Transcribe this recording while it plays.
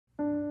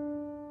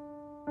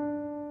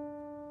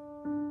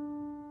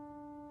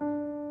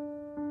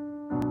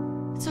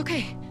It's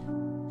okay.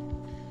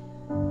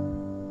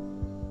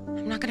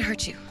 I'm not gonna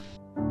hurt you.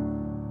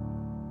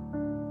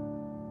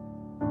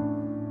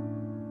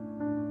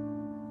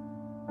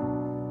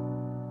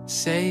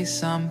 Say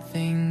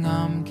something,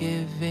 I'm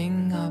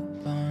giving up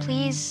on.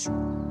 Please.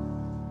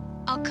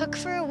 I'll cook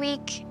for a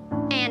week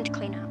and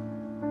clean up.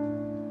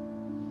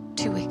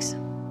 2 weeks.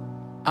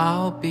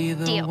 I'll be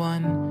the Deal.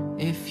 one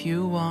if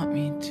you want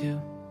me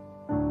to.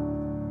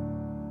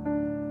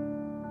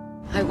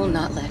 I will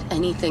not let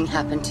anything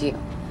happen to you.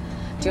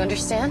 Do you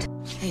understand?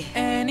 Hey,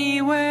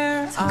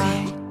 Anywhere it's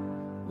okay. I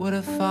would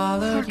have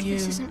followed Clarke, you.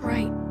 this isn't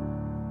right.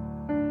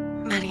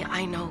 Maddie,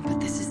 I know, but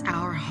this is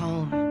our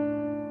home.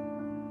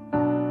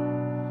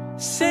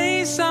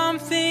 Say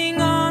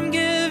something, I'm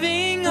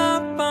giving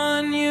up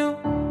on you.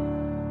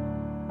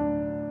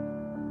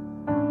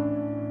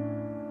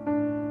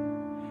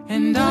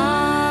 And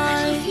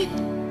I'm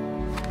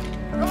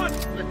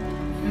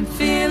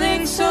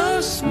feeling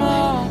so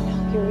small.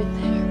 You were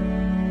there.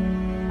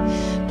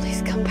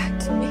 Please come back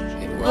to me.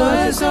 It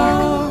was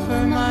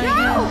over my head. I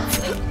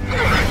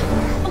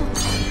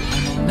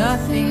know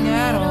nothing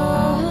at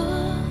all.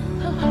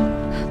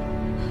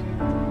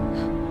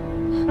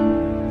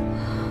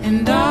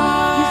 And You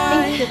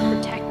think you're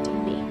protecting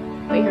me,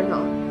 but you're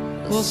not.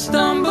 will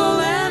stumble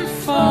and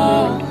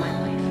fall. Ruined my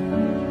life.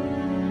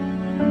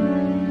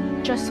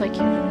 Just like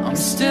you. I'm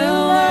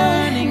still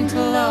learning to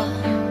love.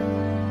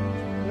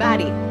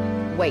 Maddie,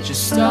 wait.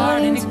 Just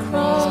starting to This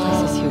crawl.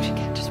 place is huge. You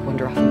can't just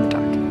wander off in the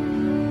dark.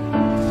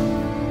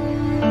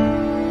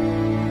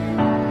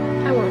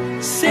 I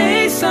won't.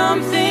 Say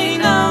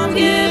something, I'm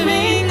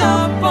giving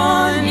up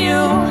on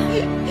you.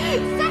 Say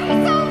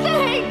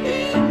something!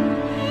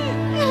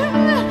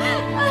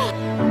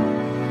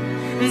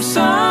 I'm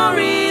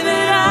sorry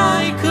that I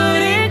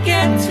couldn't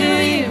get to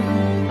you.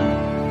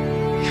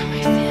 You're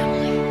my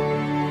family.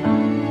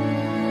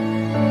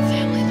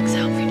 Family looks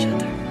out for each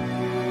other.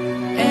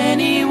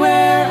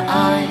 Anywhere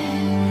I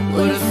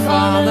would have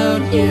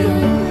followed you.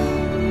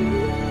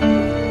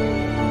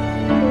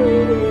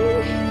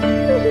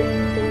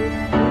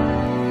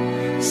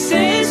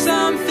 Say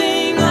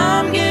something,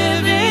 I'm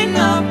giving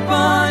up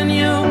on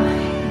you.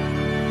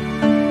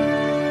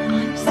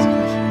 I'm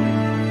still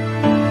here.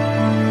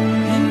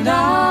 And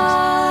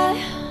I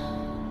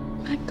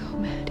Let go,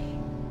 Maddie.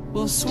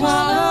 will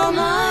swallow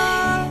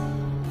my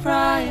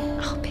pride.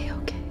 I'll be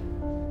okay.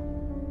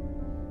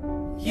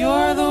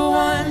 You're the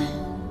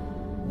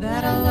one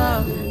that I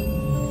love.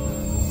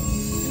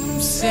 And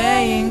I'm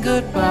saying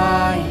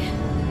goodbye.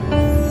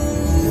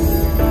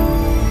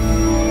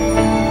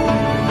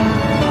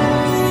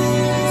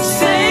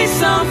 Say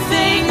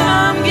something,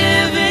 I'm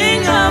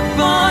giving up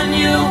on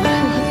you.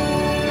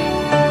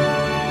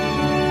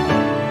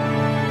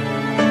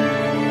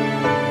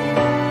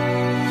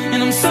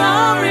 And I'm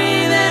sorry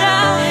that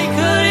I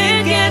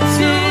couldn't get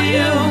to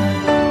you.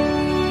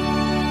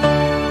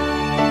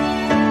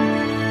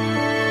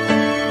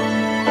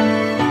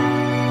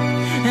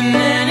 And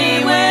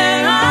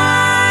anywhere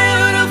I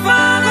would have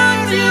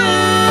followed you.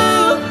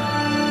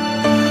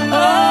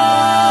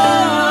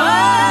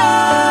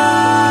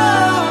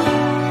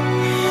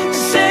 Oh,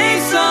 say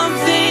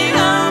something,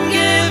 I'm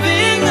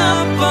giving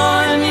up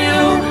on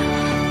you.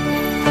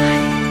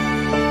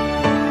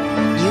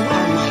 You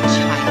are my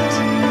child,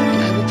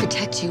 and I will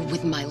protect you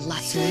with my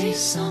life. Say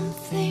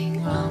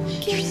something, I'm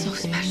You're so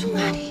special,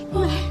 Maddie.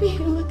 Maddie,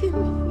 look at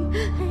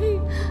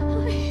me.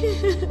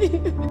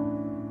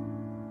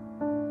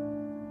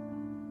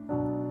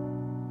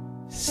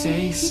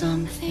 Say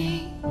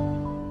something.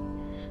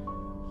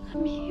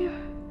 I'm here.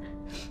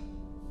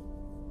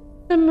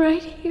 I'm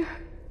right here.